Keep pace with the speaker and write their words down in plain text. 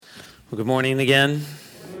Well, good morning again.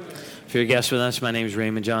 If you're a guest with us, my name is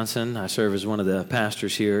Raymond Johnson. I serve as one of the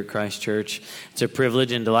pastors here at Christ Church. It's a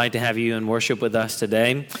privilege and delight to have you in worship with us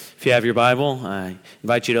today. If you have your Bible, I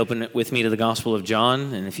invite you to open it with me to the Gospel of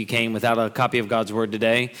John. And if you came without a copy of God's Word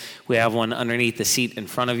today, we have one underneath the seat in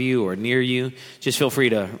front of you or near you. Just feel free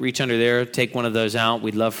to reach under there, take one of those out.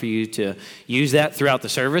 We'd love for you to use that throughout the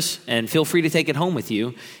service. And feel free to take it home with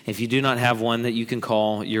you if you do not have one that you can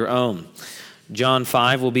call your own. John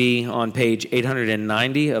 5 will be on page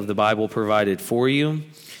 890 of the Bible provided for you.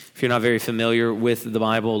 If you're not very familiar with the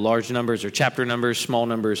Bible, large numbers are chapter numbers, small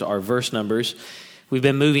numbers are verse numbers. We've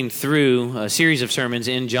been moving through a series of sermons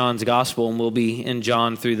in John's Gospel, and we'll be in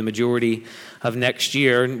John through the majority of next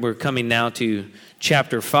year. We're coming now to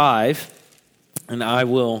chapter 5, and I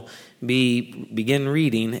will begin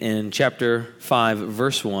reading in chapter 5,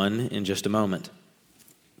 verse 1 in just a moment.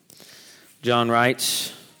 John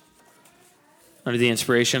writes, under the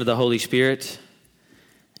inspiration of the Holy Spirit,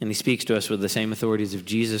 and he speaks to us with the same authorities of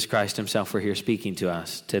Jesus Christ himself. We're here speaking to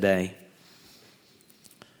us today.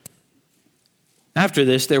 After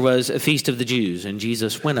this, there was a feast of the Jews, and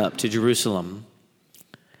Jesus went up to Jerusalem.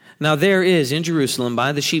 Now there is in Jerusalem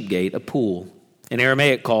by the sheep gate a pool, in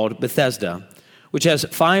Aramaic called Bethesda, which has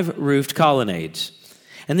 5 roofed colonnades.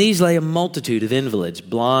 And these lay a multitude of invalids,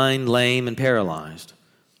 blind, lame, and paralyzed.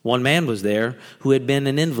 One man was there who had been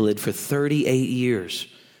an invalid for 38 years.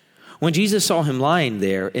 When Jesus saw him lying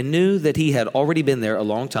there and knew that he had already been there a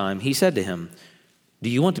long time, he said to him, "Do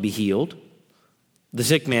you want to be healed?" The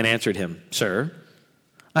sick man answered him, "Sir,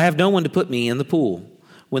 I have no one to put me in the pool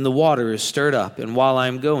when the water is stirred up, and while I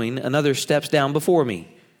am going, another steps down before me."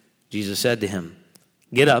 Jesus said to him,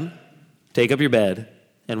 "Get up, take up your bed,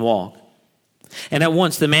 and walk." And at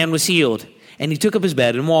once the man was healed, and he took up his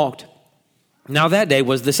bed and walked. Now that day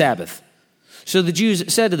was the Sabbath. So the Jews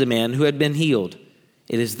said to the man who had been healed,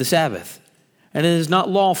 "It is the Sabbath, and it is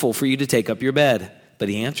not lawful for you to take up your bed." But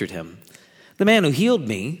he answered him, "The man who healed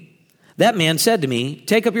me, that man said to me,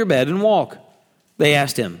 'Take up your bed and walk.'" They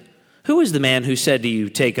asked him, "Who is the man who said to you,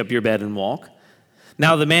 'Take up your bed and walk'?"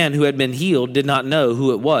 Now the man who had been healed did not know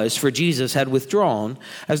who it was, for Jesus had withdrawn,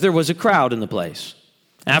 as there was a crowd in the place.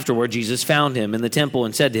 Afterward, Jesus found him in the temple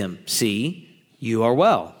and said to him, "See, you are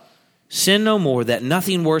well. Sin no more, that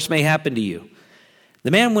nothing worse may happen to you."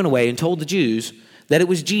 The man went away and told the Jews that it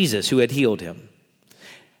was Jesus who had healed him.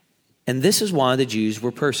 And this is why the Jews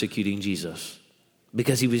were persecuting Jesus,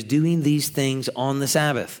 because he was doing these things on the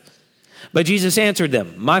Sabbath. But Jesus answered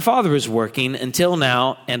them, "My Father is working until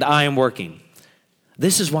now, and I am working."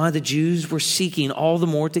 This is why the Jews were seeking all the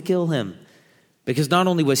more to kill him, because not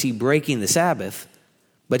only was he breaking the Sabbath,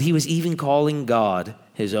 but he was even calling God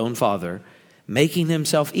his own Father, making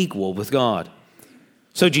himself equal with God.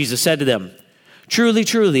 So Jesus said to them, "Truly,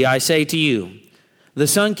 truly, I say to you, the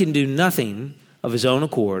Son can do nothing of his own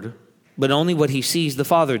accord, but only what he sees the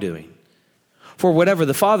Father doing. For whatever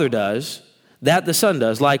the Father does, that the Son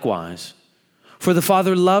does likewise. For the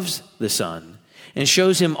Father loves the Son and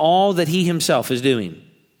shows him all that he himself is doing.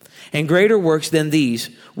 And greater works than these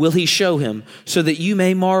will he show him, so that you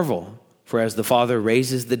may marvel. For as the Father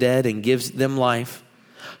raises the dead and gives them life,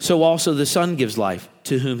 so also the Son gives life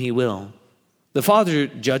to whom he will. The Father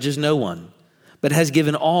judges no one, but has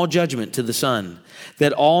given all judgment to the Son,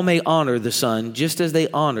 that all may honor the Son just as they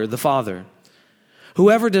honor the Father.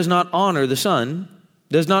 Whoever does not honor the Son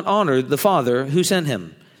does not honor the Father who sent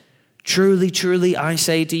him. Truly, truly, I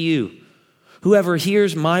say to you, whoever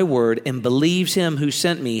hears my word and believes him who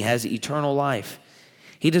sent me has eternal life.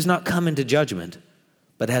 He does not come into judgment,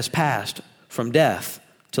 but has passed from death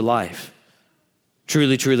to life.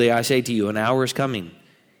 Truly, truly, I say to you, an hour is coming,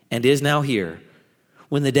 and is now here,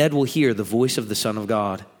 when the dead will hear the voice of the Son of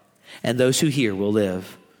God, and those who hear will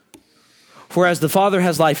live. For as the Father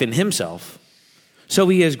has life in himself, so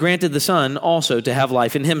he has granted the Son also to have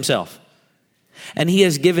life in himself. And he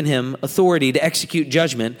has given him authority to execute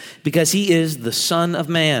judgment, because he is the Son of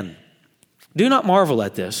Man. Do not marvel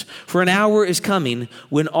at this, for an hour is coming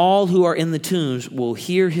when all who are in the tombs will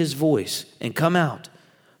hear his voice and come out,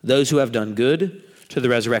 those who have done good to the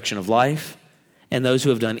resurrection of life, and those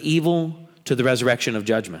who have done evil to the resurrection of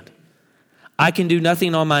judgment. I can do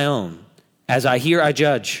nothing on my own. As I hear, I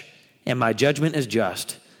judge, and my judgment is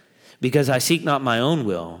just, because I seek not my own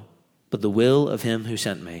will, but the will of him who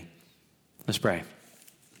sent me. Let's pray.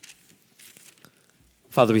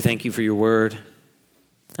 Father, we thank you for your word.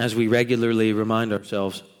 As we regularly remind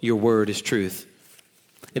ourselves, your word is truth.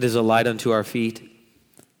 It is a light unto our feet.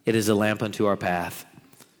 It is a lamp unto our path.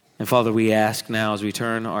 And Father, we ask now as we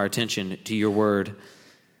turn our attention to your word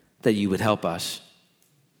that you would help us,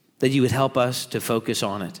 to focus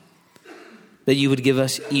on it, that you would give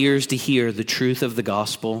us ears to hear the truth of the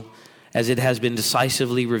gospel as it has been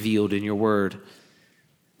decisively revealed in your word,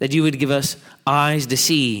 that you would give us eyes to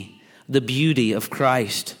see the beauty of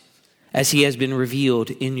Christ as he has been revealed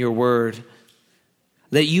in your word,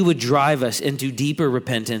 that you would drive us into deeper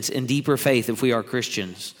repentance and deeper faith if we are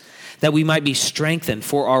Christians, that we might be strengthened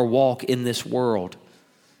for our walk in this world.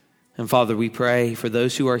 And Father, we pray for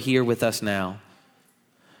those who are here with us now,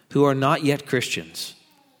 who are not yet Christians,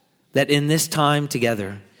 that in this time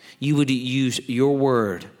together, you would use your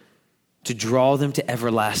word to draw them to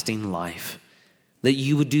everlasting life, that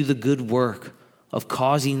you would do the good work of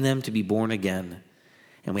causing them to be born again.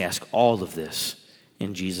 And we ask all of this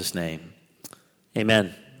in Jesus' name.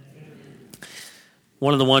 Amen.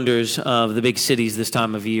 One of the wonders of the big cities this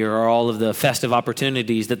time of year are all of the festive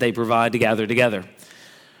opportunities that they provide to gather together.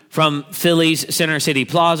 From Philly's Center City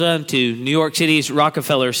Plaza to New York City's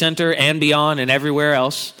Rockefeller Center and beyond and everywhere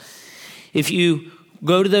else, if you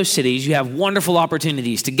go to those cities, you have wonderful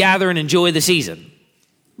opportunities to gather and enjoy the season.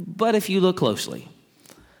 But if you look closely,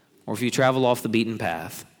 or if you travel off the beaten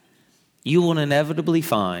path, you will inevitably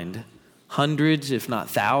find hundreds, if not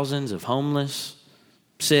thousands, of homeless,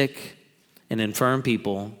 sick, and infirm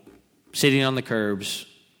people sitting on the curbs,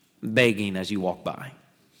 begging as you walk by.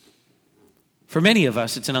 For many of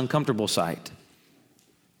us, it's an uncomfortable sight,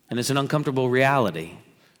 and it's an uncomfortable reality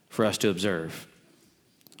for us to observe.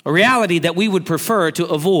 A reality that we would prefer to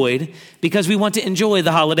avoid because we want to enjoy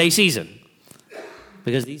the holiday season.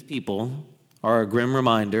 Because these people are a grim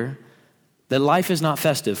reminder that life is not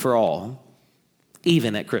festive for all,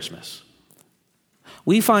 even at Christmas.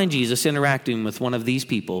 We find Jesus interacting with one of these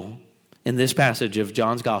people in this passage of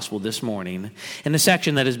John's Gospel this morning, in a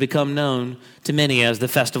section that has become known to many as the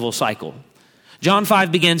festival cycle. John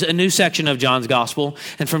 5 begins a new section of John's Gospel,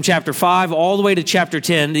 and from chapter 5 all the way to chapter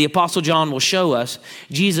 10, the Apostle John will show us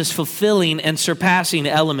Jesus fulfilling and surpassing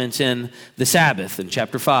elements in the Sabbath in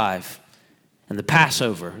chapter 5, and the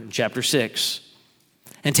Passover in chapter 6,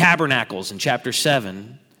 and tabernacles in chapter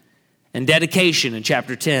 7, and dedication in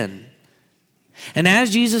chapter 10. And as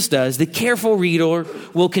Jesus does, the careful reader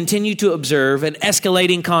will continue to observe an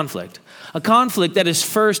escalating conflict, a conflict that is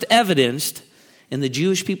first evidenced in the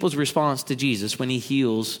Jewish people's response to Jesus when he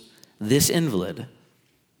heals this invalid,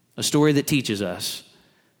 a story that teaches us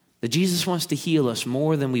that Jesus wants to heal us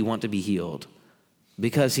more than we want to be healed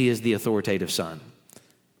because he is the authoritative Son.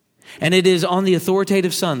 And it is on the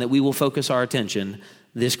authoritative Son that we will focus our attention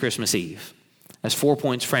this Christmas Eve, as 4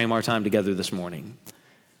 points frame our time together this morning.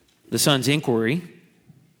 The Son's inquiry,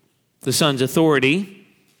 the Son's authority,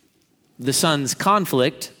 the Son's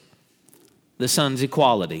conflict, the Son's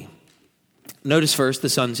equality. Notice first the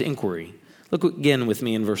Son's inquiry. Look again with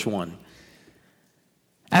me in verse 1.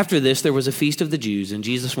 After this, there was a feast of the Jews, and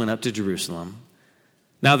Jesus went up to Jerusalem.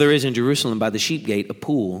 Now there is in Jerusalem by the sheep gate a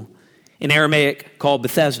pool, in Aramaic called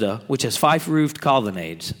Bethesda, which has 5 roofed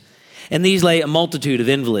colonnades. And these lay a multitude of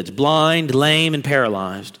invalids, blind, lame, and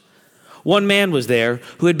paralyzed. One man was there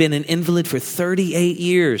who had been an invalid for 38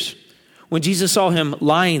 years. When Jesus saw him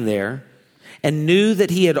lying there and knew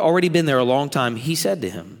that he had already been there a long time, he said to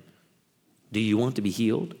him, "Do you want to be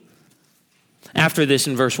healed?" After this,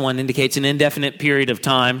 in verse 1, indicates an indefinite period of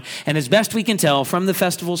time. And as best we can tell from the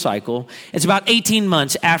festival cycle, it's about 18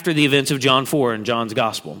 months after the events of John 4 in John's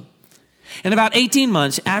Gospel. And about 18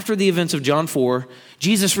 months after the events of John 4,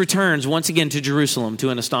 Jesus returns once again to Jerusalem to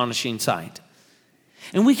an astonishing sight.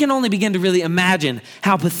 And we can only begin to really imagine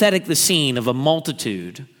how pathetic the scene of a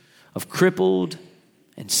multitude of crippled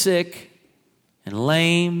and sick and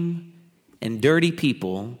lame and dirty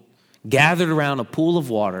people gathered around a pool of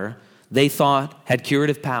water they thought had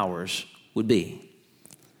curative powers would be.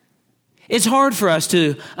 It's hard for us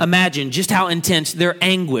to imagine just how intense their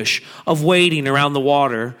anguish of waiting around the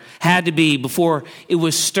water had to be before it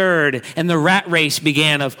was stirred and the rat race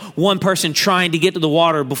began of one person trying to get to the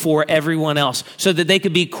water before everyone else so that they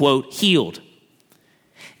could be, quote, healed.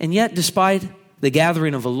 And yet, despite the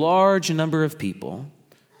gathering of a large number of people,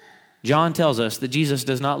 John tells us that Jesus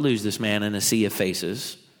does not lose this man in a sea of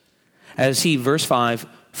faces, as he, verse 5,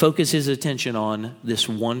 focuses his attention on this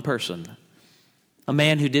one person, a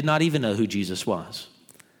man who did not even know who Jesus was.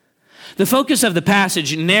 The focus of the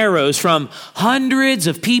passage narrows from hundreds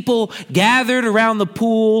of people gathered around the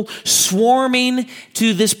pool, swarming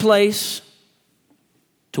to this place,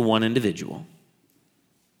 to one individual.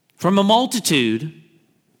 From a multitude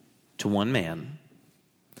to one man.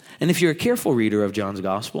 And if you're a careful reader of John's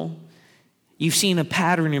Gospel, you've seen a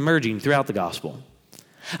pattern emerging throughout the Gospel.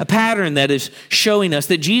 A pattern that is showing us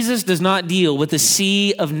that Jesus does not deal with a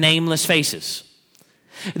sea of nameless faces.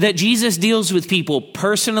 that Jesus deals with people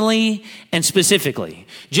personally and specifically,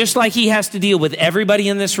 just like he has to deal with everybody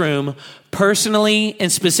in this room personally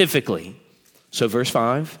and specifically. So verse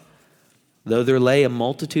 5, though there lay a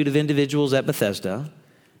multitude of individuals at Bethesda,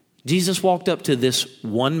 Jesus walked up to this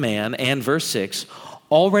one man, and verse 6,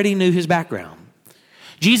 already knew his background.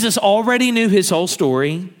 Jesus already knew his whole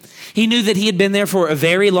story. He knew that he had been there for a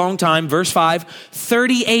very long time. Verse 5,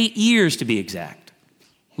 38 years to be exact.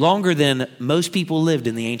 Longer than most people lived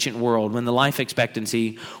in the ancient world when the life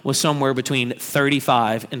expectancy was somewhere between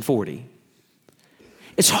 35 and 40.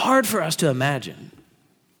 It's hard for us to imagine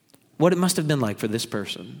what it must have been like for this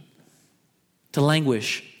person to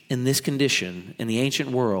languish in this condition in the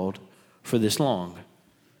ancient world for this long.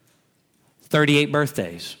 38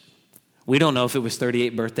 birthdays. We don't know if it was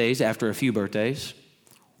 38 birthdays after a few birthdays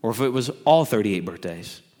or if it was all 38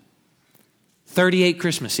 birthdays. 38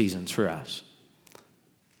 Christmas seasons for us.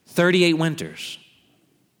 38 winters.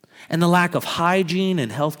 And the lack of hygiene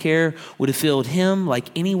and health care would have filled him, like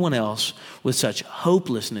anyone else, with such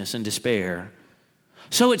hopelessness and despair.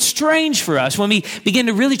 So it's strange for us when we begin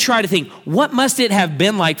to really try to think, what must it have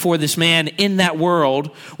been like for this man in that world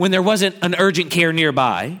when there wasn't an urgent care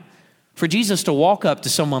nearby? For Jesus to walk up to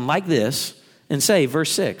someone like this and say,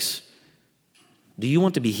 verse 6, do you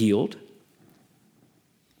want to be healed?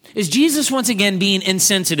 Is Jesus once again being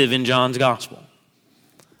insensitive in John's gospel?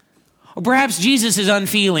 Or perhaps Jesus is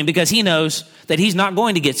unfeeling because he knows that he's not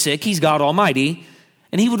going to get sick. He's God Almighty.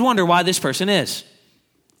 And he would wonder why this person is.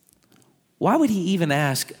 Why would he even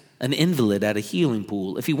ask an invalid at a healing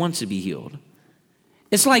pool if he wants to be healed?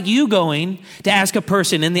 It's like you going to ask a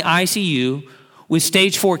person in the ICU with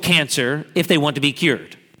stage 4 cancer if they want to be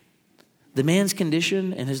cured. The man's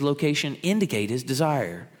condition and his location indicate his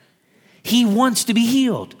desire. He wants to be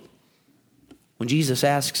healed. When Jesus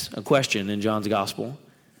asks a question in John's gospel,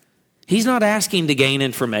 he's not asking to gain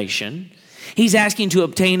information. He's asking to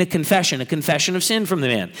obtain a confession of sin from the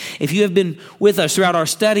man. If you have been with us throughout our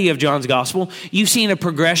study of John's gospel, you've seen a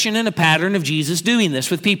progression and a pattern of Jesus doing this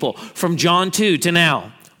with people from John 2 to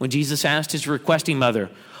now. When Jesus asked his requesting mother,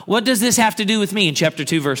 what does this have to do with me in chapter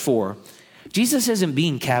 2, verse 4? Jesus isn't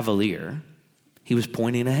being cavalier. He was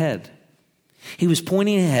pointing ahead. He was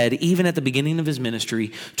pointing ahead, even at the beginning of his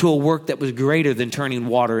ministry, to a work that was greater than turning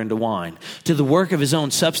water into wine, to the work of his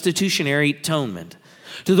own substitutionary atonement,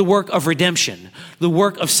 to the work of redemption, the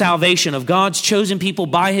work of salvation, of God's chosen people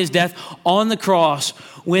by his death on the cross,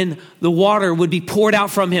 when the water would be poured out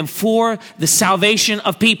from him for the salvation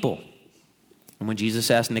of people. And when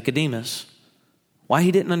Jesus asked Nicodemus why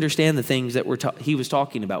he didn't understand the things that he was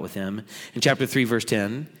talking about with him in chapter 3, verse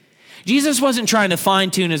 10, Jesus wasn't trying to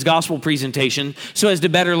fine-tune his gospel presentation so as to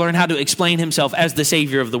better learn how to explain himself as the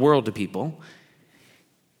Savior of the world to people.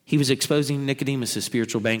 He was exposing Nicodemus'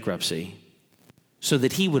 spiritual bankruptcy so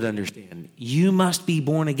that he would understand, you must be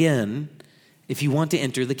born again if you want to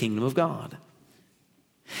enter the kingdom of God.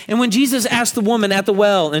 And when Jesus asked the woman at the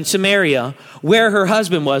well in Samaria where her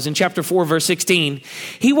husband was in chapter 4, verse 16,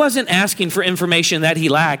 he wasn't asking for information that he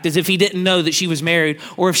lacked as if he didn't know that she was married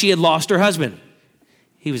or if she had lost her husband.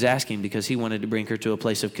 He was asking because he wanted to bring her to a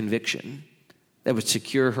place of conviction that would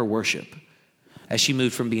secure her worship as she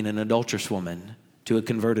moved from being an adulterous woman to a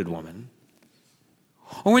converted woman.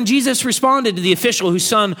 Or when Jesus responded to the official whose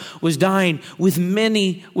son was dying with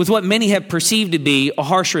what many have perceived to be a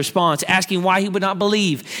harsh response, asking why he would not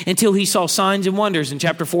believe until he saw signs and wonders in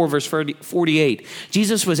chapter 4, verse 48.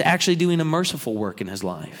 Jesus was actually doing a merciful work in his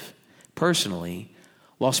life, personally,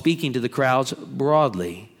 while speaking to the crowds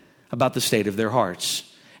broadly about the state of their hearts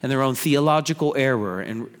and their own theological error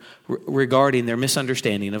and regarding their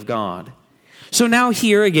misunderstanding of God. So now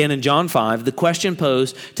here again in John 5, the question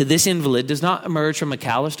posed to this invalid does not emerge from a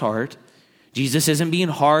calloused heart. Jesus isn't being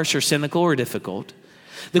harsh or cynical or difficult.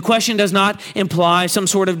 The question does not imply some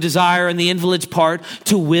sort of desire on the invalid's part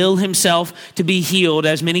to will himself to be healed,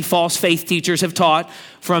 as many false faith teachers have taught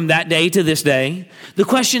from that day to this day. The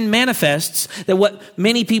question manifests that what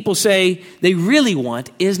many people say they really want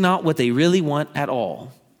is not what they really want at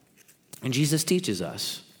all. And Jesus teaches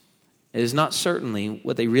us it is not certainly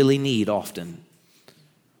what they really need often.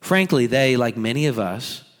 Frankly, they, like many of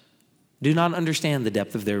us, do not understand the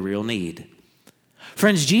depth of their real need.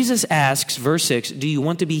 Friends, Jesus asks, verse 6, do you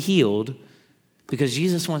want to be healed? Because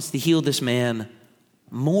Jesus wants to heal this man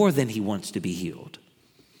more than he wants to be healed.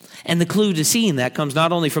 And the clue to seeing that comes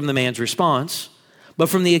not only from the man's response, but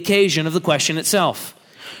from the occasion of the question itself.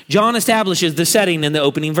 John establishes the setting in the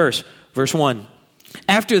opening verse, verse 1.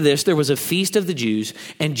 After this, there was a feast of the Jews,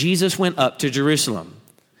 and Jesus went up to Jerusalem.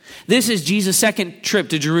 This is Jesus' second trip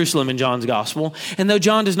to Jerusalem in John's gospel. And though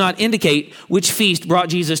John does not indicate which feast brought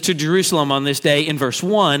Jesus to Jerusalem on this day in verse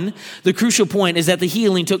 1, the crucial point is that the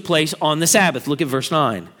healing took place on the Sabbath. Look at verse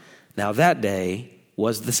 9. Now that day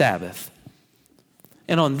was the Sabbath.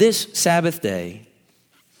 And on this Sabbath day,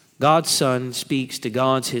 God's Son speaks to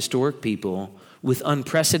God's historic people with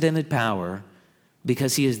unprecedented power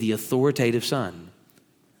because he is the authoritative Son.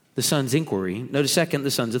 The Son's inquiry. Notice second,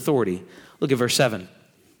 the Son's authority. Look at verse 7.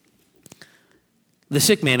 The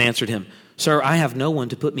sick man answered him, Sir, I have no one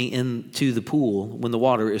to put me into the pool when the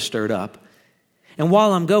water is stirred up. And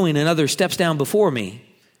while I'm going, another steps down before me.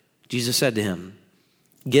 Jesus said to him,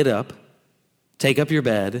 Get up, take up your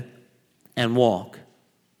bed, and walk.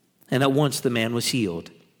 And at once the man was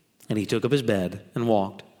healed, and he took up his bed and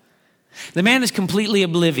walked. The man is completely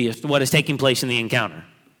oblivious to what is taking place in the encounter.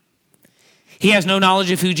 He has no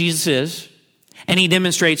knowledge of who Jesus is, and he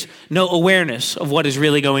demonstrates no awareness of what is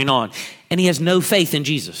really going on. And he has no faith in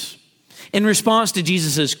Jesus. In response to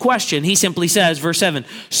Jesus' question, he simply says, verse 7,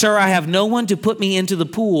 Sir, I have no one to put me into the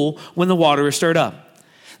pool when the water is stirred up.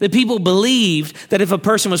 The people believed that if a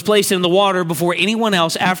person was placed in the water before anyone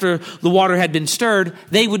else after the water had been stirred,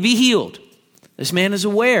 they would be healed. This man is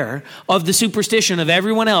aware of the superstition of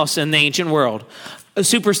everyone else in the ancient world. A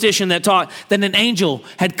superstition that taught that an angel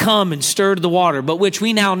had come and stirred the water, but which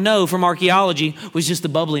we now know from archaeology was just the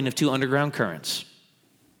bubbling of two underground currents.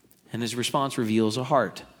 And his response reveals a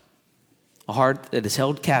heart that is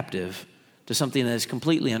held captive to something that is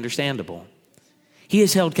completely understandable. He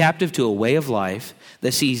is held captive to a way of life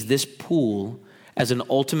that sees this pool as an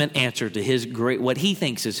ultimate answer to what he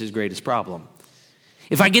thinks is his greatest problem.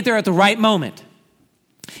 If I get there at the right moment,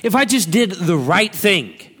 if I just did the right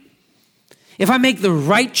thing, if I make the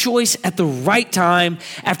right choice at the right time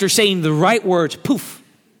after saying the right words, poof,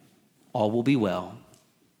 all will be well.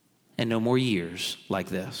 And no more years like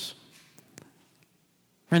this.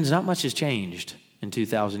 Friends, not much has changed in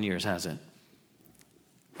 2,000 years, has it?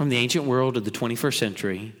 From the ancient world to the 21st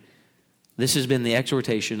century, this has been the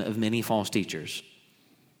exhortation of many false teachers.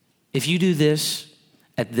 If you do this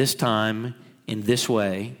at this time, in this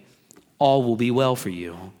way, all will be well for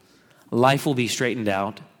you. Life will be straightened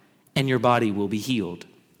out, and your body will be healed.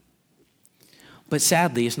 But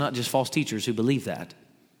sadly, it's not just false teachers who believe that.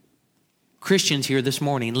 Christians here this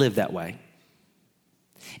morning live that way.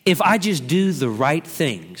 If I just do the right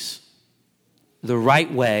things, the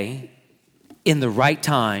right way, in the right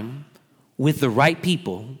time, with the right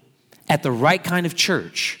people, at the right kind of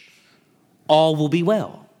church, all will be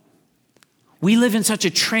well. We live in such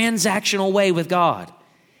a transactional way with God.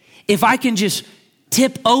 If I can just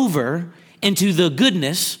tip over into the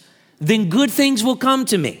goodness, then good things will come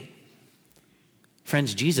to me.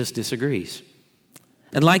 Friends, Jesus disagrees.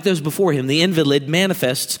 And like those before him, the invalid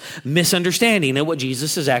manifests misunderstanding at what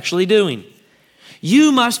Jesus is actually doing.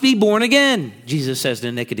 You must be born again, Jesus says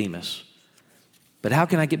to Nicodemus. But how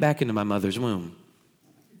can I get back into my mother's womb?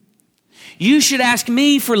 You should ask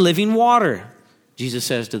me for living water, Jesus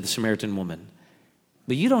says to the Samaritan woman.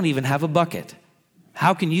 But you don't even have a bucket.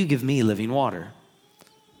 How can you give me living water?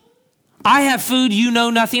 I have food you know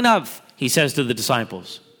nothing of, he says to the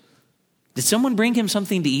disciples. Did someone bring him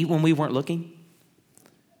something to eat when we weren't looking?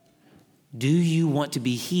 Do you want to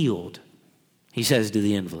be healed? He says to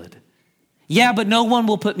the invalid. Yeah, but no one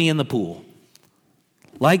will put me in the pool.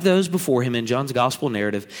 Like those before him in John's gospel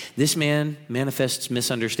narrative, this man manifests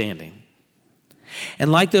misunderstanding.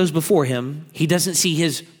 And like those before him, he doesn't see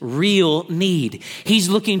his real need. He's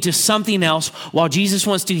looking to something else while Jesus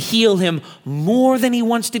wants to heal him more than he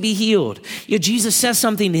wants to be healed. Yet Jesus says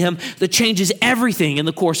something to him that changes everything in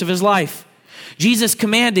the course of his life. Jesus'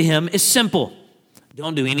 command to him is simple.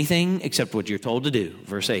 Don't do anything except what you're told to do.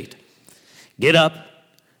 Verse 8. Get up,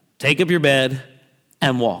 take up your bed,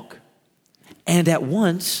 and walk. And at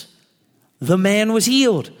once, the man was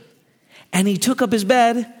healed. And he took up his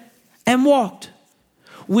bed and walked.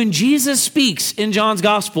 When Jesus speaks in John's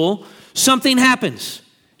gospel, something happens.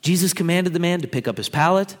 Jesus commanded the man to pick up his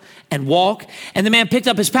pallet and walk, and the man picked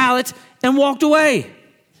up his pallet and walked away.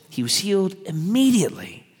 He was healed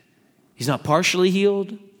immediately. He's not partially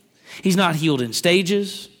healed. He's not healed in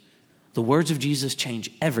stages. The words of Jesus change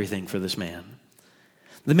everything for this man.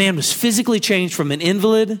 The man was physically changed from an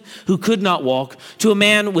invalid who could not walk to a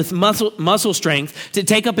man with muscle strength to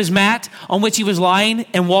take up his mat on which he was lying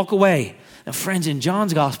and walk away. Now, friends, in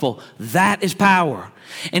John's gospel, that is power.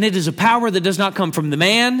 And it is a power that does not come from the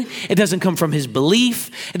man. It doesn't come from his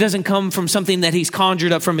belief. It doesn't come from something that he's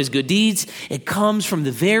conjured up from his good deeds. It comes from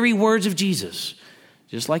the very words of Jesus,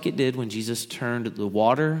 just like it did when Jesus turned the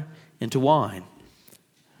water into wine.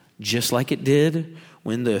 Just like it did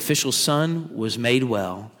when the official's son was made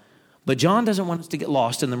well, But John doesn't want us to get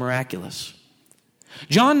lost in the miraculous.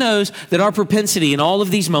 John knows that our propensity in all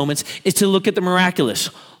of these moments is to look at the miraculous.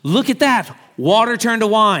 Look at that, water turned to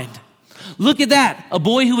wine. Look at that, a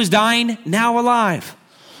boy who was dying, now alive.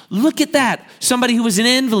 Look at that, somebody who was an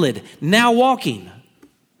invalid, now walking.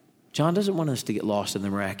 John doesn't want us to get lost in the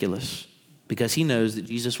miraculous because he knows that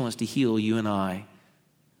Jesus wants to heal you and I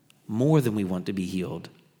more than we want to be healed,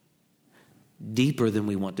 deeper than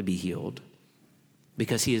we want to be healed,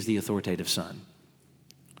 because he is the authoritative Son.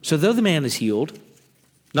 So though the man is healed,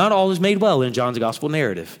 not all is made well in John's gospel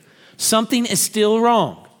narrative. Something is still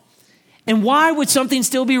wrong. And why would something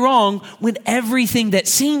still be wrong when everything that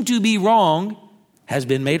seemed to be wrong has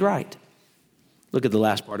been made right? Look at the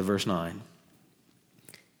last part of verse 9.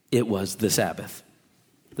 It was the Sabbath.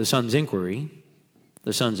 The Son's inquiry,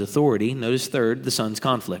 the Son's authority. Notice third, the Son's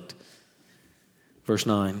conflict. Verse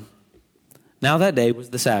 9. Now that day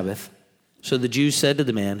was the Sabbath. So the Jews said to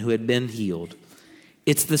the man who had been healed,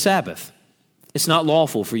 "It's the Sabbath. It's not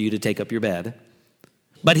lawful for you to take up your bed."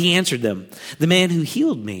 But he answered them, "The man who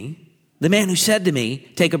healed me, the man who said to me,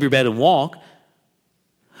 'Take up your bed and walk.'"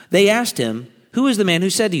 They asked him, "Who is the man who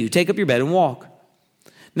said to you, 'Take up your bed and walk'?"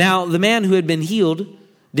 Now the man who had been healed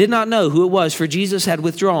did not know who it was, for Jesus had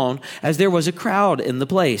withdrawn, as there was a crowd in the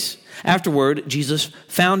place. Afterward, Jesus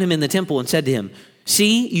found him in the temple and said to him,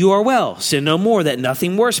 "See, you are well. Sin no more, that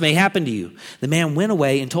nothing worse may happen to you." The man went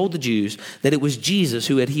away and told the Jews that it was Jesus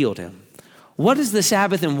who had healed him. What is the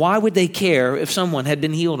Sabbath, and why would they care if someone had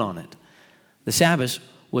been healed on it? The Sabbath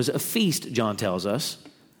was a feast, John tells us,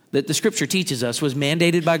 that the Scripture teaches us was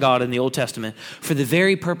mandated by God in the Old Testament for the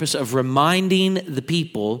very purpose of reminding the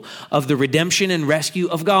people of the redemption and rescue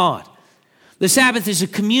of God. The Sabbath is a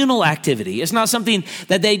communal activity. It's not something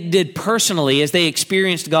that they did personally as they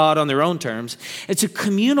experienced God on their own terms. It's a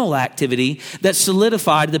communal activity that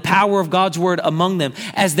solidified the power of God's word among them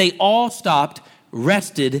as they all stopped,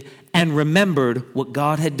 rested, and remembered what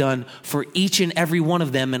God had done for each and every one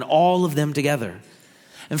of them and all of them together.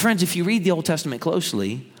 And friends, if you read the Old Testament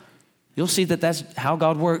closely, you'll see that that's how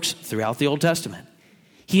God works throughout the Old Testament.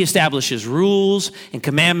 He establishes rules and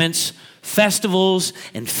commandments, festivals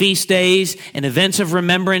and feast days and events of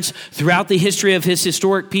remembrance throughout the history of his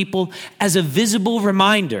historic people as a visible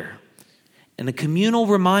reminder and a communal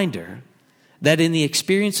reminder that in the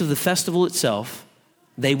experience of the festival itself,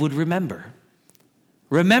 they would remember.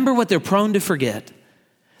 Remember what they're prone to forget,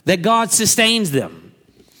 that God sustains them,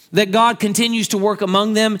 that God continues to work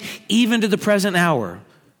among them even to the present hour.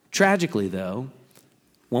 Tragically, though,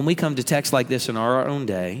 when we come to texts like this in our own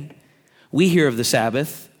day, we hear of the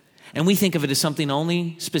Sabbath and we think of it as something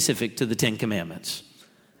only specific to the Ten Commandments.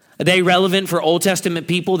 A day relevant for Old Testament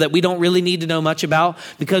people that we don't really need to know much about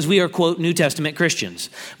because we are, quote, New Testament Christians.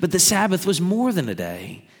 But the Sabbath was more than a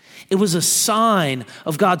day. It was a sign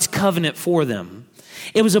of God's covenant for them.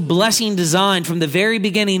 It was a blessing designed from the very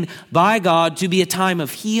beginning by God to be a time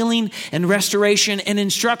of healing and restoration and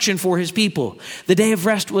instruction for his people. The day of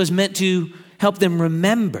rest was meant to help them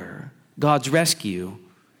remember God's rescue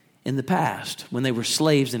in the past when they were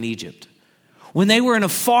slaves in Egypt, when they were in a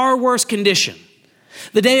far worse condition.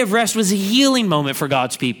 The day of rest was a healing moment for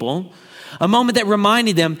God's people, a moment that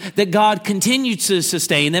reminded them that God continued to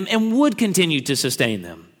sustain them and would continue to sustain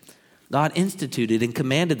them. God instituted and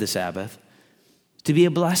commanded the Sabbath to be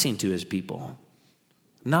a blessing to his people,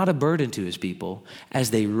 not a burden to his people,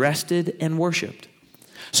 as they rested and worshiped.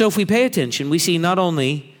 So if we pay attention, we see not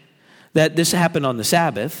only that this happened on the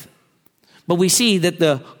Sabbath, but we see that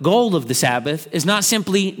the goal of the Sabbath is not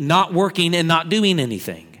simply not working and not doing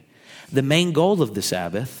anything. The main goal of the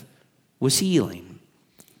Sabbath was healing.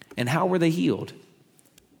 And how were they healed?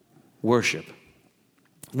 Worship.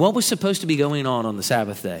 What was supposed to be going on the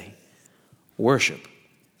Sabbath day? Worship.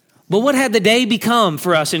 But what had the day become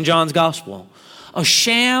for us in John's gospel? A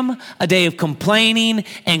sham, a day of complaining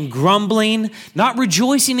and grumbling, not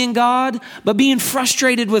rejoicing in God, but being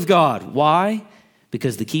frustrated with God. Why?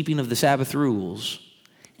 Because the keeping of the Sabbath rules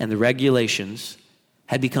and the regulations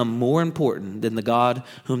had become more important than the God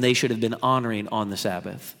whom they should have been honoring on the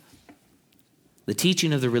Sabbath. The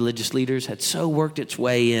teaching of the religious leaders had so worked its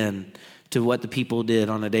way in to what the people did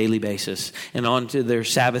on a daily basis and onto their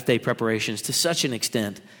Sabbath day preparations to such an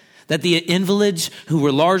extent that the invalids who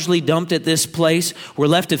were largely dumped at this place were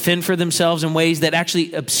left to fend for themselves in ways that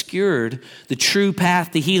actually obscured the true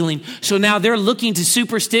path to healing. So now they're looking to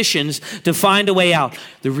superstitions to find a way out.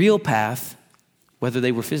 The real path, whether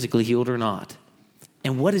they were physically healed or not.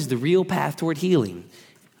 And what is the real path toward healing?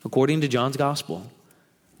 According to John's gospel,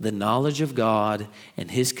 the knowledge of God and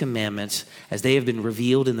his commandments as they have been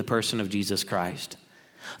revealed in the person of Jesus Christ.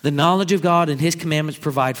 The knowledge of God and his commandments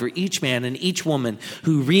provide for each man and each woman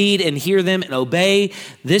who read and hear them and obey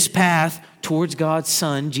this path towards God's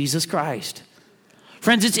Son, Jesus Christ.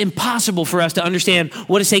 Friends, it's impossible for us to understand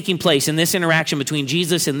what is taking place in this interaction between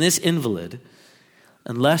Jesus and this invalid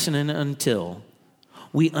unless and until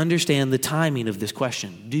we understand the timing of this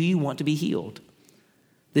question. Do you want to be healed?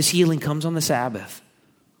 This healing comes on the Sabbath,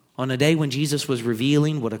 on a day when Jesus was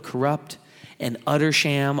revealing what a corrupt and utter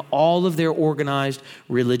sham all of their organized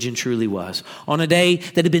religion truly was. On a day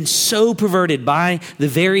that had been so perverted by the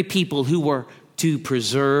very people who were to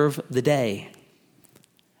preserve the day.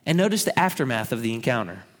 And notice the aftermath of the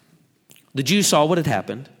encounter. The Jews saw what had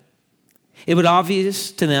happened. It was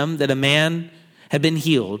obvious to them that a man had been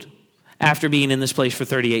healed after being in this place for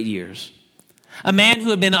 38 years. A man who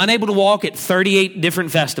had been unable to walk at 38 different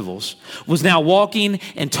festivals was now walking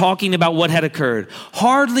and talking about what had occurred.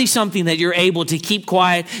 Hardly something that you're able to keep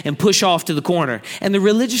quiet and push off to the corner. And the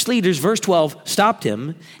religious leaders, verse 12, stopped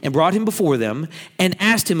him and brought him before them and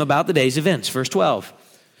asked him about the day's events. Verse 12,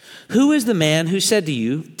 who is the man who said to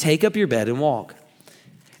you, take up your bed and walk?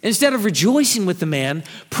 Instead of rejoicing with the man,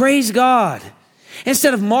 praise God.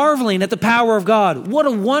 Instead of marveling at the power of God, what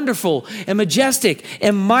a wonderful and majestic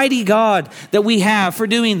and mighty God that we have for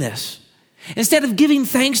doing this. Instead of giving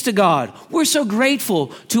thanks to God, we're so grateful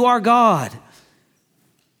to our God.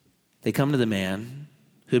 They come to the man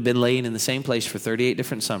who had been laying in the same place for 38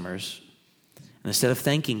 different summers. And instead of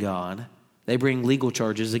thanking God, they bring legal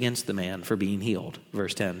charges against the man for being healed.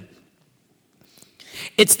 Verse 10.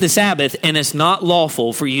 It's the Sabbath, and it's not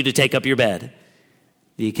lawful for you to take up your bed.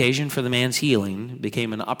 The occasion for the man's healing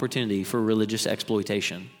became an opportunity for religious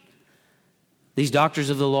exploitation. These doctors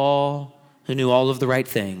of the law who knew all of the right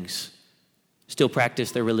things still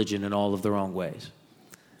practiced their religion in all of the wrong ways.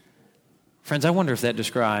 Friends, I wonder if that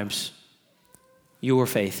describes your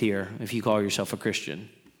faith here, if you call yourself a Christian.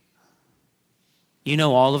 You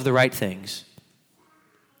know all of the right things,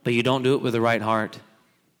 but you don't do it with the right heart.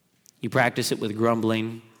 You practice it with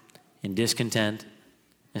grumbling and discontent.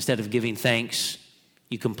 Instead of giving thanks,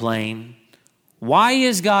 you complain. Why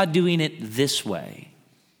is God doing it this way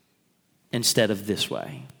instead of this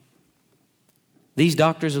way? These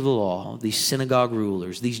doctors of the law, these synagogue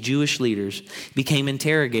rulers, these Jewish leaders became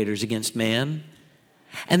interrogators against man,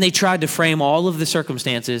 and they tried to frame all of the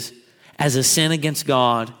circumstances as a sin against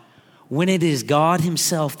God when it is God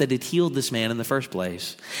himself that had healed this man in the first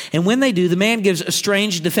place. And when they do, the man gives a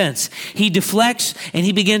strange defense. He deflects and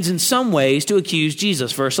he begins in some ways to accuse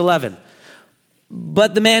Jesus. Verse 11.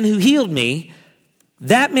 But the man who healed me,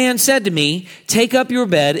 that man said to me, take up your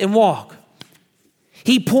bed and walk.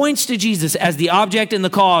 He points to Jesus as the object and the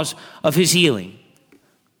cause of his healing.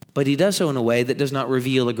 But he does so in a way that does not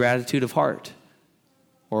reveal a gratitude of heart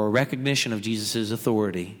or a recognition of Jesus'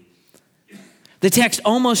 authority. The text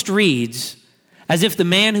almost reads as if the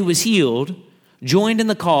man who was healed joined in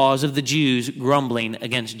the cause of the Jews grumbling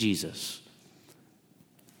against Jesus.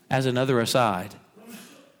 As another aside,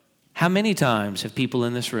 how many times have people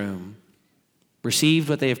in this room received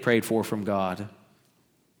what they have prayed for from God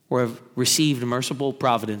or have received merciful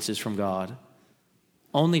providences from God,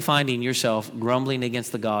 only finding yourself grumbling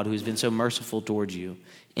against the God who has been so merciful towards you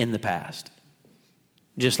in the past,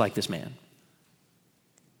 just like this man?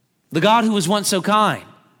 The God who was once so kind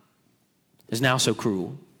is now so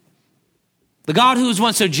cruel. The God who was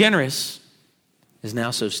once so generous is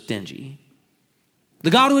now so stingy.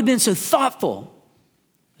 The God who had been so thoughtful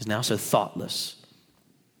is now so thoughtless.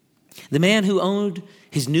 The man who owed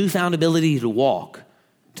his newfound ability to walk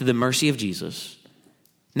to the mercy of Jesus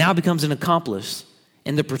now becomes an accomplice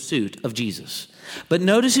in the pursuit of Jesus. But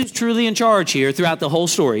notice who's truly in charge here throughout the whole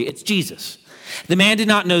story. It's Jesus. The man did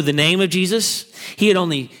not know the name of Jesus. He had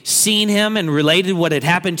only seen him and related what had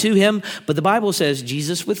happened to him. But the Bible says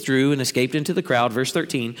Jesus withdrew and escaped into the crowd. Verse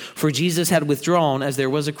 13, for Jesus had withdrawn as there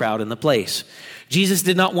was a crowd in the place. Jesus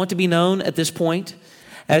did not want to be known at this point,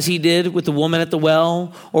 as he did with the woman at the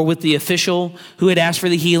well or with the official who had asked for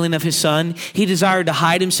the healing of his son. He desired to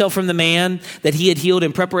hide himself from the man that he had healed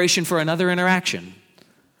in preparation for another interaction,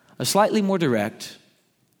 a slightly more direct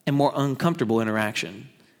and more uncomfortable interaction.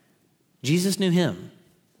 Jesus knew him,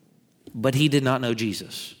 but he did not know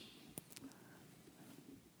Jesus.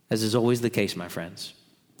 As is always the case, my friends.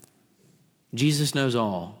 Jesus knows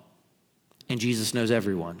all, and Jesus knows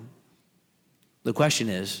everyone. The question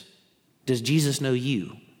is, does Jesus know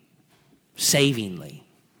you savingly?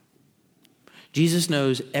 Jesus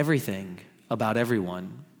knows everything about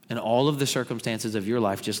everyone and all of the circumstances of your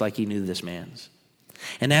life, just like he knew this man's.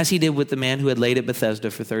 And as he did with the man who had laid at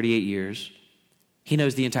Bethesda for 38 years, he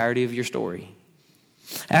knows the entirety of your story.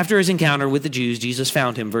 After his encounter with the Jews, Jesus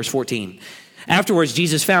found him, verse 14. Afterwards,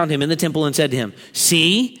 Jesus found him in the temple and said to him,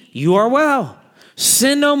 "See, you are well.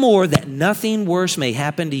 Sin no more, that nothing worse may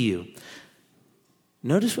happen to you."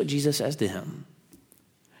 Notice what Jesus says to him.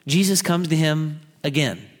 Jesus comes to him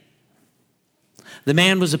again. The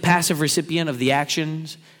man was a passive recipient of the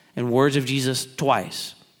actions and words of Jesus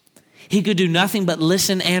twice. He could do nothing but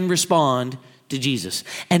listen and respond to Jesus.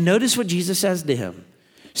 And notice what Jesus says to him.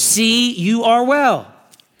 "See, you are well."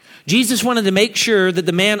 Jesus wanted to make sure that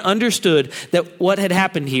the man understood that what had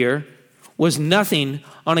happened here was nothing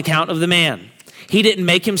on account of the man. He didn't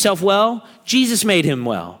make himself well. Jesus made him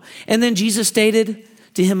well. And then Jesus stated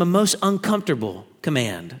to him a most uncomfortable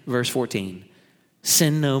command. Verse 14,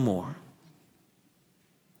 sin no more.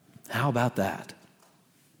 How about that?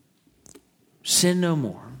 Sin no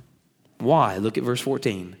more. Why? Look at verse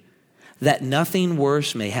 14. That nothing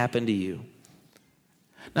worse may happen to you.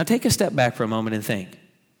 Now take a step back for a moment and think.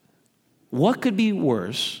 What could be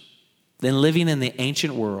worse than living in the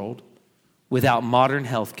ancient world without modern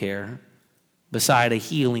health care beside a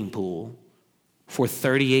healing pool for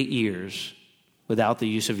 38 years without the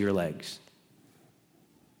use of your legs?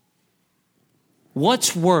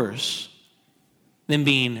 What's worse than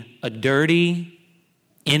being a dirty,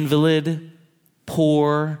 invalid,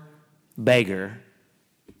 poor beggar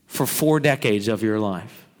for 4 decades of your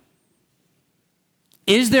life?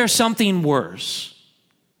 Is there something worse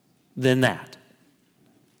than that?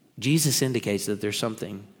 Jesus indicates that there's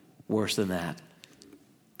something worse than that,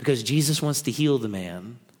 because Jesus wants to heal the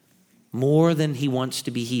man more than he wants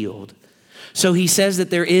to be healed. So he says that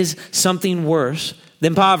there is something worse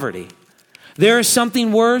than poverty. There is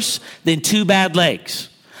something worse than 2 bad legs.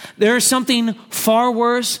 There is something far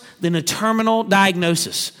worse than a terminal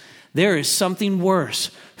diagnosis. There is something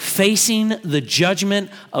worse, facing the judgment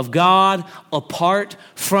of God apart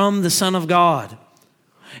from the Son of God.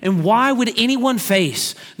 And why would anyone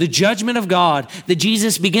face the judgment of God that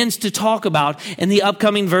Jesus begins to talk about in the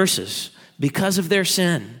upcoming verses? Because of their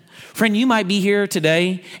sin. Friend, you might be here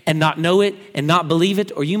today and not know it and not believe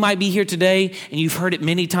it, or you might be here today and you've heard it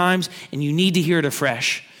many times and you need to hear it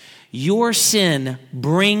afresh. Your sin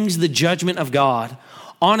brings the judgment of God.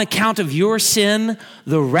 On account of your sin,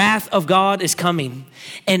 the wrath of God is coming.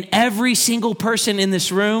 And every single person in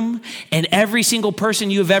this room, and every single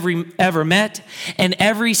person you have ever met, and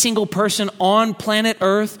every single person on planet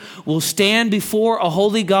Earth will stand before a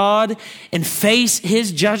holy God and face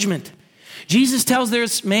his judgment. Jesus tells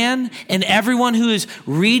this man and everyone who is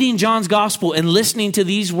reading John's gospel and listening to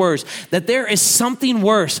these words that there is something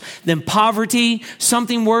worse than poverty,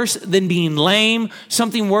 something worse than being lame,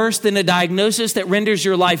 something worse than a diagnosis that renders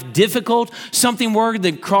your life difficult, something worse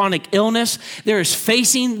than chronic illness. There is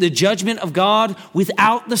facing the judgment of God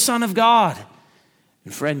without the Son of God.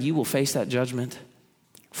 And friend, you will face that judgment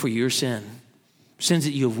for your sin. Sins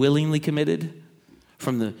that you have willingly committed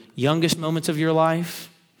from the youngest moments of your life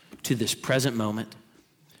to this present moment.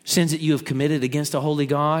 Sins that you have committed against a holy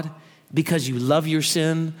God because you love your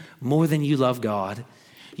sin more than you love God.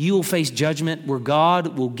 You will face judgment where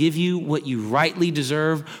God will give you what you rightly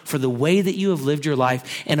deserve for the way that you have lived your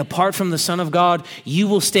life. And apart from the Son of God, you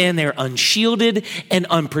will stand there unshielded and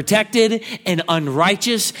unprotected and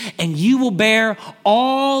unrighteous, and you will bear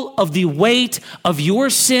all of the weight of your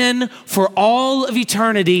sin for all of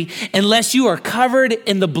eternity unless you are covered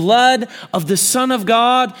in the blood of the Son of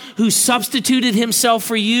God who substituted himself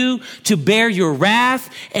for you to bear your wrath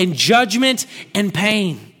and judgment and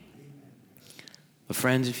pain. But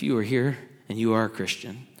friends, if you are here and you are a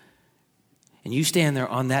Christian and you stand there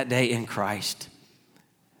on that day in Christ,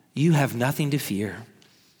 you have nothing to fear,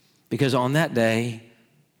 because on that day,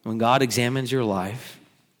 when God examines your life,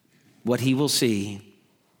 what he will see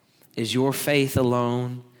is your faith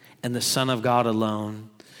alone and the Son of God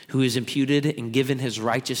alone, who is imputed and given his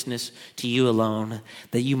righteousness to you alone,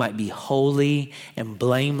 that you might be holy and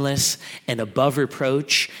blameless and above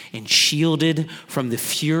reproach and shielded from the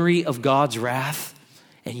fury of God's wrath.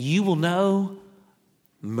 And you will know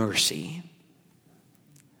mercy.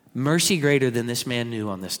 Mercy greater than this man knew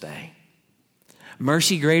on this day.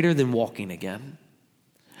 Mercy greater than walking again.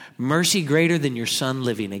 Mercy greater than your son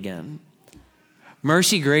living again.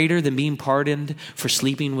 Mercy greater than being pardoned for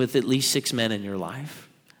sleeping with at least 6 men in your life.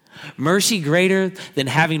 Mercy greater than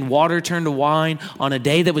having water turned to wine on a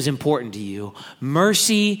day that was important to you.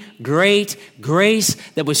 Mercy, great grace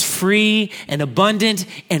that was free and abundant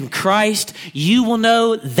in Christ. You will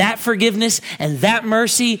know that forgiveness and that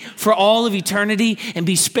mercy for all of eternity and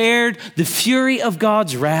be spared the fury of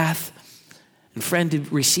God's wrath. And friend, to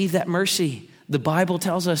receive that mercy, the Bible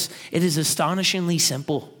tells us it is astonishingly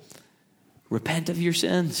simple. Repent of your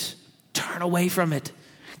sins. Turn away from it.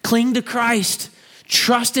 Cling to Christ.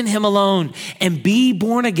 Trust in him alone and be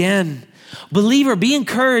born again. Believer, be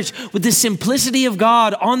encouraged with the simplicity of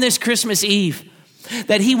God on this Christmas Eve,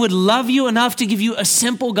 that he would love you enough to give you a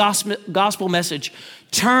simple gospel message.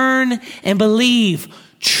 Turn and believe,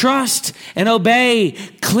 trust and obey,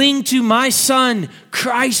 cling to my Son,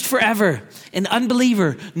 Christ forever. An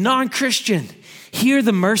unbeliever, non-Christian, hear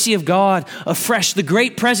the mercy of God afresh, the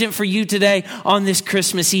great present for you today on this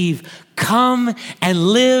Christmas Eve. Come and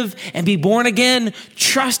live and be born again.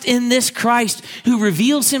 Trust in this Christ who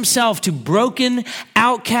reveals himself to broken,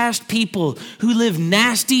 outcast people who live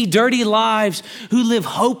nasty, dirty lives, who live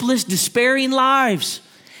hopeless, despairing lives.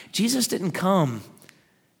 Jesus didn't come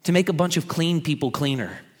to make a bunch of clean people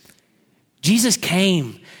cleaner. Jesus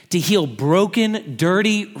came to heal broken,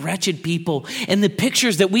 dirty, wretched people. And the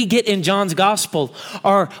pictures that we get in John's gospel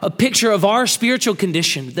are a picture of our spiritual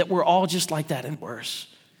condition, that we're all just like that and worse,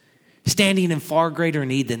 standing in far greater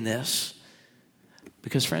need than this.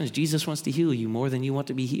 Because friends, Jesus wants to heal you more than you want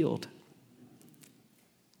to be healed.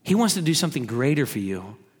 He wants to do something greater for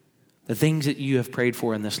you, the things that you have prayed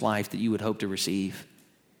for in this life that you would hope to receive.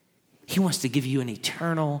 He wants to give you an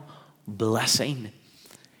eternal blessing.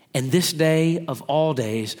 And this day of all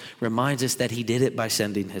days reminds us that he did it by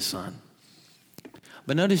sending his Son.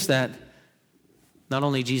 But notice that not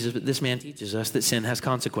only Jesus, but this man teaches us that sin has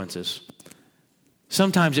consequences.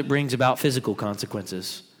 Sometimes it brings about physical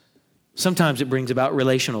consequences. Sometimes it brings about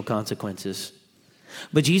relational consequences.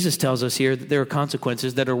 But Jesus tells us here that there are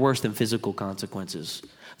consequences that are worse than physical consequences,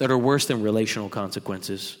 that are worse than relational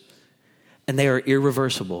consequences. And they are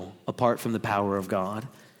irreversible apart from the power of God.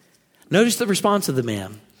 Notice the response of the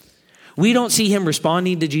man. We don't see him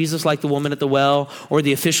responding to Jesus like the woman at the well or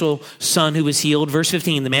the official son who was healed. Verse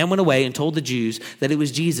 15, the man went away and told the Jews that it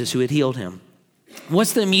was Jesus who had healed him.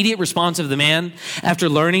 What's the immediate response of the man after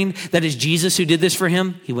learning that it's Jesus who did this for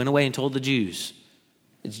him? He went away and told the Jews,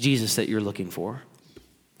 it's Jesus that you're looking for.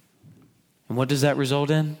 And what does that result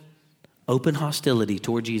in? Open hostility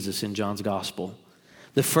toward Jesus in John's gospel.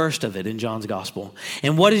 The first of it in John's gospel.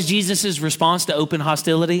 And what is Jesus' response to open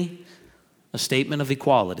hostility? A statement of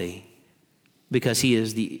equality, because he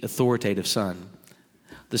is the authoritative Son.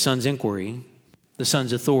 The Son's inquiry, the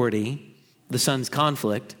Son's authority, the Son's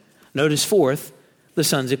conflict. Notice fourth, the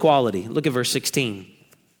Son's equality. Look at verse 16.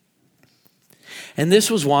 And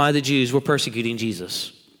this was why the Jews were persecuting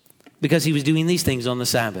Jesus, because he was doing these things on the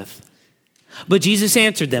Sabbath. But Jesus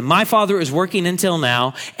answered them, my Father is working until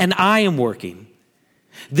now, and I am working.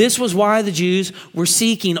 This was why the Jews were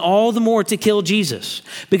seeking all the more to kill Jesus,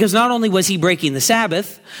 because not only was he breaking the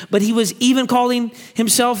Sabbath, but he was even calling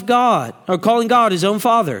himself God, or calling God his own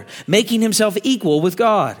Father, making himself equal with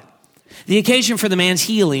God. The occasion for the man's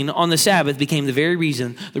healing on the Sabbath became the very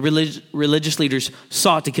reason the religious leaders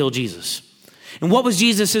sought to kill Jesus. And what was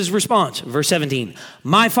Jesus' response? Verse 17,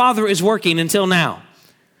 my Father is working until now.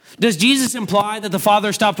 Does Jesus imply that the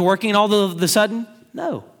Father stopped working all of a sudden?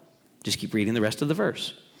 No. Just keep reading the rest of the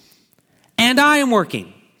verse. And I am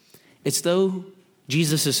working. It's though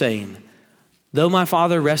Jesus is saying, though my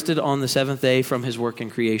Father rested on the seventh day from his work in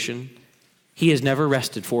creation, he has never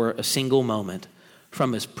rested for a single moment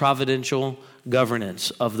from his providential governance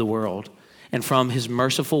of the world and from his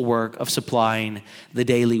merciful work of supplying the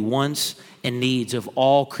daily wants and needs of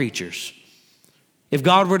all creatures. If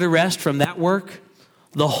God were to rest from that work,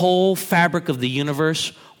 the whole fabric of the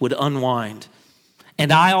universe would unwind.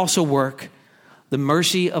 And I also work the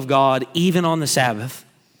mercy of God even on the Sabbath.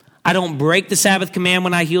 I don't break the Sabbath command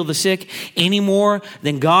when I heal the sick any more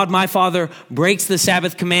than God, my Father, breaks the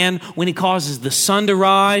Sabbath command when he causes the sun to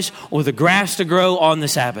rise or the grass to grow on the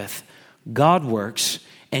Sabbath. God works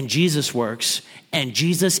and Jesus works, and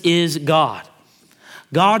Jesus is God.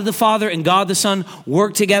 God the Father and God the Son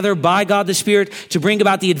work together by God the Spirit to bring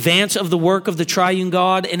about the advance of the work of the triune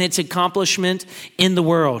God and its accomplishment in the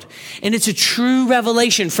world. And it's a true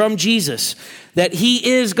revelation from Jesus that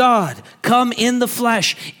he is God, come in the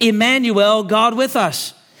flesh, Emmanuel, God with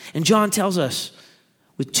us. And John tells us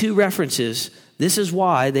with two references, this is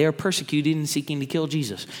why they are persecuting and seeking to kill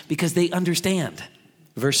Jesus, because they understand.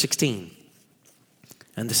 Verse 16.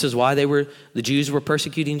 And this is why the Jews were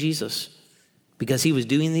persecuting Jesus, because he was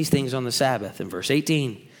doing these things on the Sabbath. In verse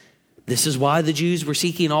 18, this is why the Jews were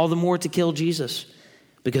seeking all the more to kill Jesus,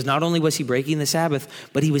 because not only was he breaking the Sabbath,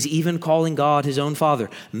 but he was even calling God his own Father,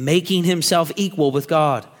 making himself equal with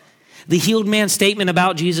God. The healed man's statement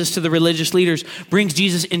about Jesus to the religious leaders brings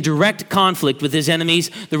Jesus in direct conflict with his enemies,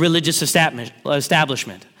 the religious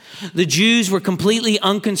establishment. The Jews were completely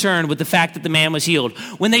unconcerned with the fact that the man was healed.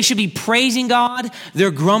 When they should be praising God,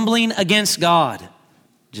 they're grumbling against God,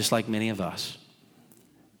 just like many of us.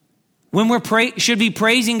 When we should be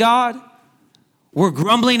praising God, were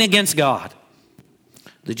grumbling against God,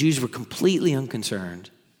 the Jews were completely unconcerned,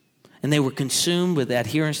 and they were consumed with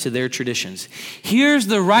adherence to their traditions. Here's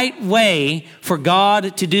the right way for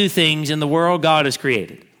God to do things in the world God has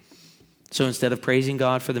created. So instead of praising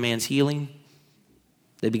God for the man's healing,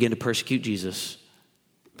 they begin to persecute Jesus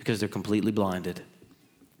because they're completely blinded.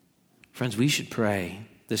 Friends, we should pray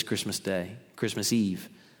this Christmas Day, Christmas Eve,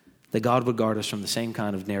 that God would guard us from the same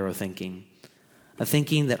kind of narrow thinking, a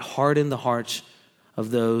thinking that hardened the hearts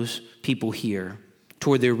of those people here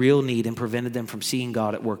toward their real need and prevented them from seeing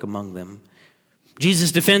God at work among them.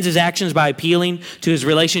 Jesus defends his actions by appealing to his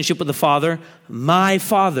relationship with the Father. My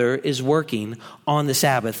Father is working on the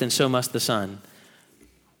Sabbath, and so must the Son.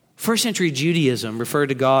 First century Judaism referred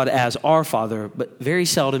to God as our Father, but very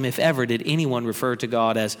seldom, if ever, did anyone refer to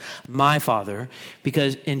God as my Father,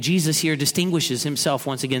 and Jesus here distinguishes himself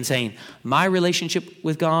once again, saying, my relationship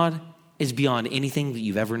with God is beyond anything that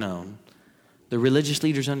you've ever known. The religious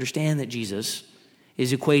leaders understand that Jesus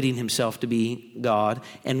is equating himself to be God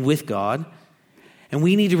and with God. And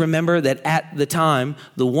we need to remember that at the time,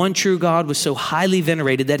 the one true God was so highly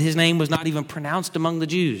venerated that his name was not even pronounced among the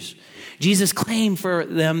Jews. Jesus' claim for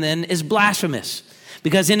them then is blasphemous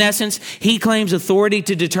because in essence, he claims authority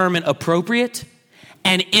to determine appropriate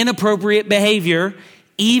and inappropriate behavior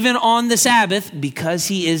even on the Sabbath because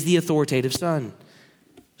he is the authoritative Son.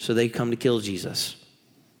 So they come to kill Jesus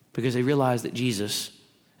because they realize that Jesus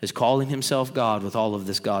is calling himself God with all of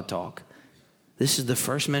this God talk. This is the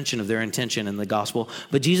first mention of their intention in the gospel.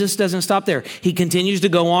 But Jesus doesn't stop there. He continues to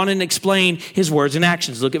go on and explain his words and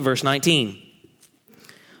actions. Look at verse 19.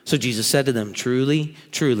 So Jesus said to them, truly,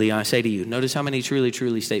 truly, I say to you. Notice how many truly,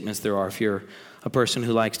 truly statements there are if you're a person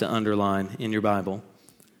who likes to underline in your Bible.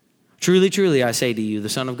 Truly, truly, I say to you, the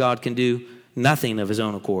Son of God can do nothing of his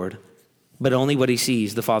own accord, but only what he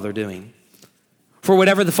sees the Father doing. For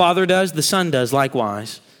whatever the Father does, the Son does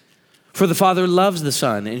likewise. For the Father loves the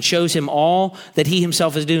Son and shows him all that he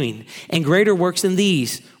himself is doing. And greater works than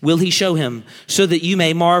these will he show him, so that you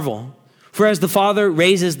may marvel. For as the Father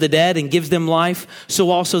raises the dead and gives them life, so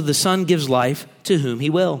also the Son gives life to whom he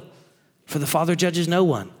will. For the Father judges no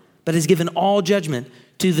one, but has given all judgment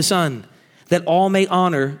to the Son, that all may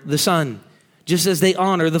honor the Son, just as they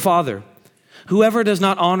honor the Father. Whoever does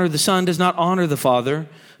not honor the Son does not honor the Father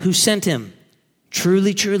who sent him.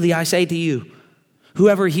 Truly, truly, I say to you,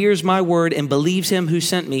 whoever hears my word and believes him who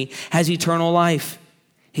sent me has eternal life.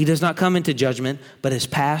 He does not come into judgment, but has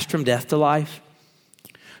passed from death to life.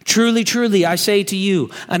 Truly, truly, I say to you,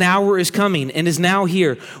 an hour is coming and is now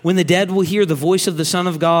here when the dead will hear the voice of the Son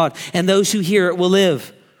of God, and those who hear it will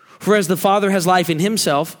live. For as the Father has life in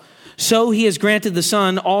himself, so he has granted the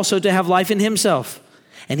Son also to have life in himself.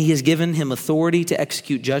 And he has given him authority to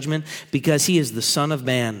execute judgment because he is the Son of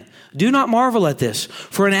Man. Do not marvel at this,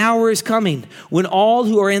 for an hour is coming when all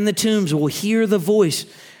who are in the tombs will hear the voice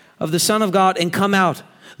of the Son of God and come out.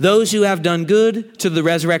 Those who have done good to the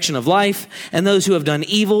resurrection of life, and those who have done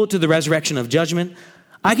evil to the resurrection of judgment.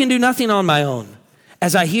 I can do nothing on my own.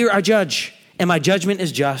 As I hear, I judge, and my judgment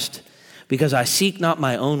is just, because I seek not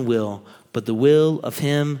my own will, but the will of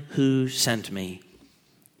him who sent me.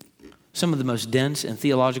 Some of the most dense and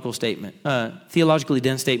theologically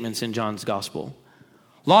dense statements in John's gospel.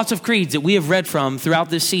 Lots of creeds that we have read from throughout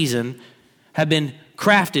this season have been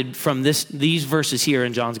crafted from these verses here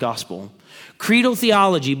in John's gospel. Creedal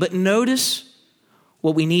theology, but notice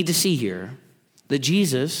what we need to see here, that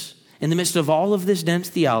Jesus, in the midst of all of this dense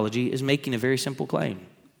theology, is making a very simple claim.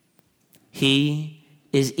 He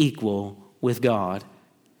is equal with God,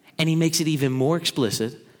 and he makes it even more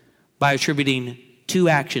explicit by attributing two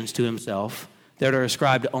actions to himself that are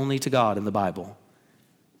ascribed only to God in the Bible: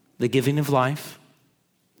 the giving of life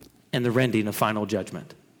and the rending of final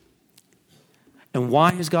judgment. And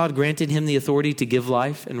why has God granted him the authority to give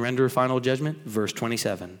life and render a final judgment? Verse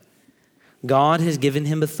 27. God has given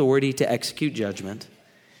him authority to execute judgment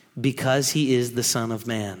because he is the Son of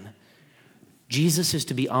Man. Jesus is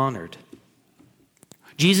to be honored.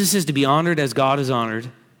 Jesus is to be honored as God is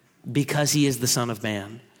honored because he is the Son of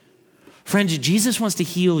Man. Friends, Jesus wants to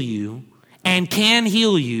heal you and can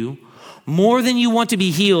heal you more than you want to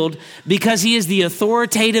be healed because he is the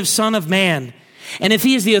authoritative Son of Man. And if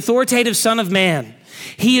he is the authoritative Son of Man,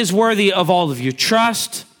 he is worthy of all of your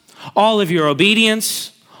trust, all of your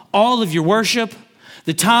obedience, all of your worship,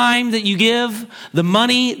 the time that you give, the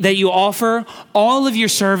money that you offer, all of your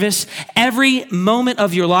service, every moment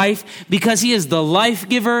of your life, because he is the life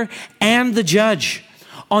giver and the judge.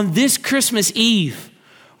 On this Christmas Eve,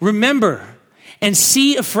 remember and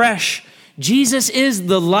see afresh, Jesus is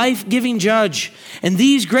the life-giving judge, and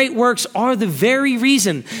these great works are the very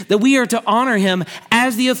reason that we are to honor him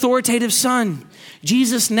as the authoritative Son.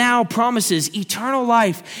 Jesus now promises eternal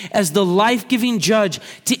life as the life-giving judge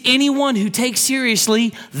to anyone who takes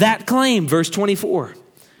seriously that claim. Verse 24,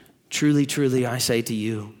 truly, truly, I say to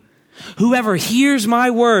you, whoever hears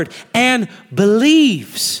my word and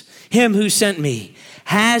believes him who sent me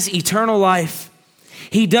has eternal life.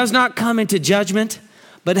 He does not come into judgment,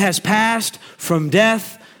 but has passed from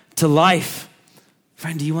death to life.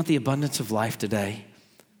 Friend, do you want the abundance of life today?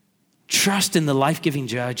 Trust in the life-giving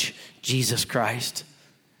judge, Jesus Christ.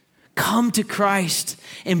 Come to Christ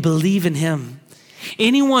and believe in him.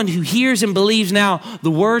 Anyone who hears and believes now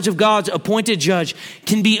the words of God's appointed judge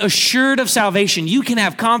can be assured of salvation. You can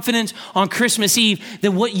have confidence on Christmas Eve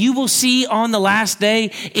that what you will see on the last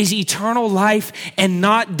day is eternal life and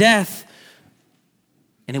not death.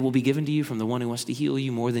 And it will be given to you from the one who wants to heal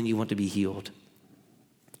you more than you want to be healed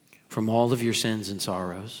from all of your sins and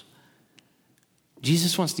sorrows.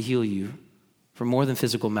 Jesus wants to heal you from more than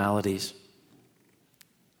physical maladies.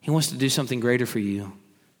 He wants to do something greater for you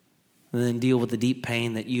than deal with the deep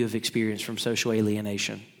pain that you have experienced from social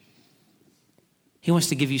alienation. He wants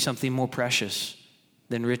to give you something more precious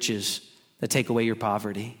than riches that take away your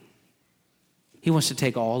poverty. He wants to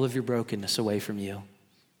take all of your brokenness away from you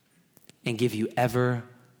and give you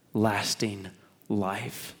everlasting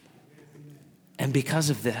life. And because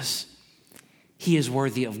of this, he is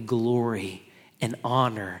worthy of glory and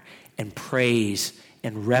honor and praise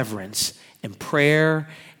and reverence and prayer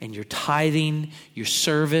and your tithing, your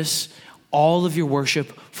service, all of your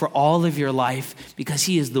worship for all of your life, because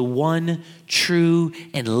he is the one true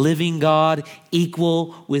and living God,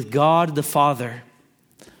 equal with God the Father.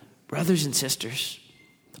 Brothers and sisters,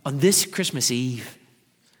 on this Christmas Eve,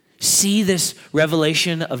 see this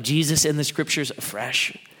revelation of Jesus in the scriptures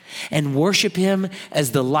afresh and worship him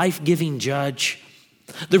as the life-giving judge.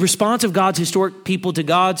 The response of God's historic people to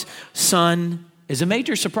God's Son is a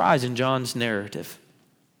major surprise in John's narrative.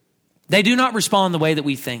 They do not respond the way that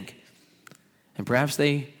we think. And perhaps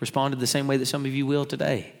they responded the same way that some of you will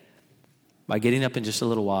today, by getting up in just a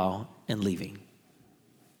little while and leaving,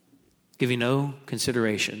 giving no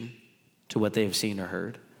consideration to what they have seen or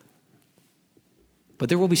heard. But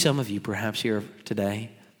there will be some of you perhaps here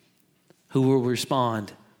today who will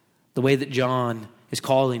respond the way that John is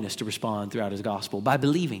calling us to respond throughout his gospel, by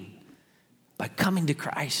believing, by coming to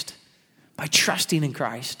Christ, by trusting in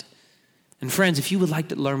Christ. And friends, if you would like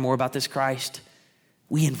to learn more about this Christ,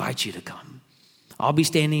 we invite you to come. I'll be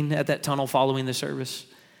standing at that tunnel following the service.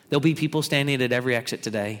 There'll be people standing at every exit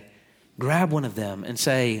today. Grab one of them and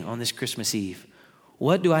say on this Christmas Eve,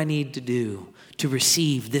 what do I need to do to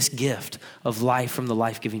receive this gift of life from the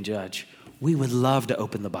life-giving judge? We would love to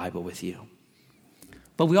open the Bible with you.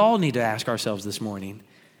 But we all need to ask ourselves this morning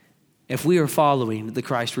if we are following the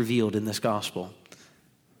Christ revealed in this gospel.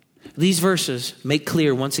 These verses make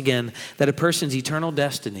clear once again that a person's eternal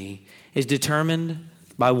destiny is determined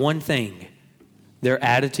by one thing: their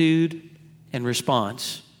attitude and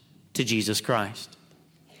response to Jesus Christ.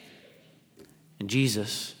 And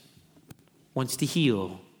Jesus wants to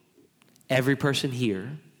heal every person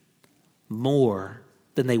here more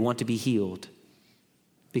than they want to be healed,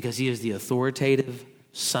 because he is the authoritative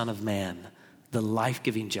Son of Man, the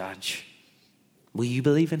life-giving judge. Will you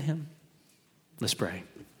believe in him? Let's pray.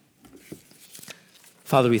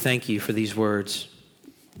 Father, we thank you for these words.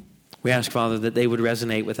 We ask, Father, that they would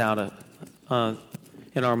resonate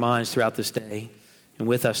in our minds throughout this day and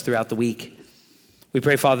with us throughout the week. We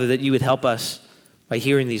pray, Father, that you would help us by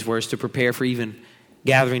hearing these words to prepare for even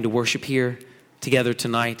gathering to worship here together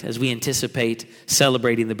tonight as we anticipate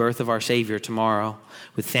celebrating the birth of our Savior tomorrow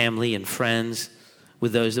with family and friends,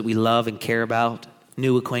 with those that we love and care about,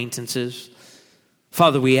 new acquaintances.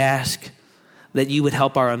 Father, we ask that you would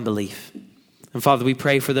help our unbelief. And Father, we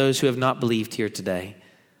pray for those who have not believed here today,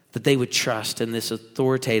 that they would trust in this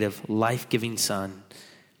authoritative, life-giving Son,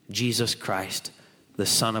 Jesus Christ, the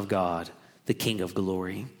Son of God, the King of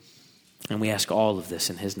glory. And we ask all of this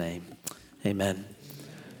in his name. Amen.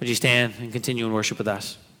 Would you stand and continue in worship with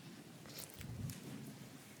us?